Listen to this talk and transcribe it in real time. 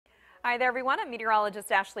Hi there, everyone. I'm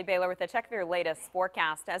meteorologist Ashley Baylor with a check of your latest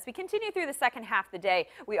forecast. As we continue through the second half of the day,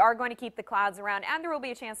 we are going to keep the clouds around and there will be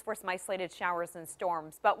a chance for some isolated showers and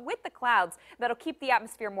storms. But with the clouds, that'll keep the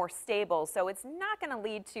atmosphere more stable, so it's not going to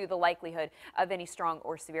lead to the likelihood of any strong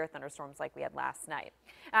or severe thunderstorms like we had last night.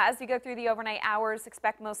 As we go through the overnight hours,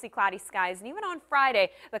 expect mostly cloudy skies. And even on Friday,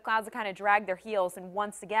 the clouds will kind of drag their heels. And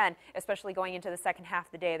once again, especially going into the second half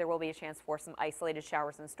of the day, there will be a chance for some isolated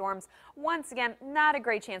showers and storms. Once again, not a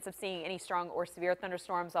great chance of seeing any strong or severe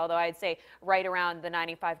thunderstorms, although I'd say right around the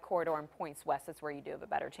 95 corridor and points west is where you do have a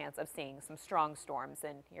better chance of seeing some strong storms.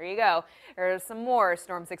 And here you go. There's some more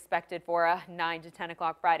storms expected for 9 to 10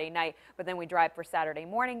 o'clock Friday night, but then we drive for Saturday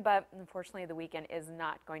morning. But unfortunately, the weekend is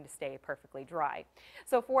not going to stay perfectly dry.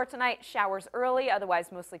 So for tonight, showers early, otherwise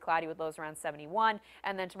mostly cloudy with lows around 71.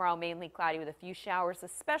 And then tomorrow, mainly cloudy with a few showers,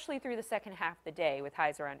 especially through the second half of the day with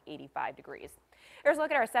highs around 85 degrees. Here's a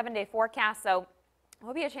look at our 7-day forecast. So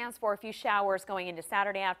there'll be a chance for a few showers going into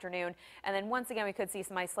Saturday afternoon, and then once again we could see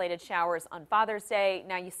some isolated showers on Father's Day.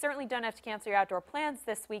 Now, you certainly don't have to cancel your outdoor plans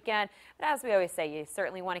this weekend, but as we always say, you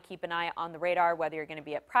certainly want to keep an eye on the radar, whether you're going to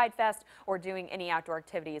be at Pride Fest or doing any outdoor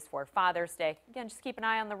activities for Father's Day. Again, just keep an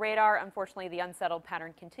eye on the radar. Unfortunately, the unsettled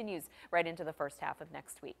pattern continues right into the first half of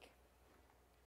next week.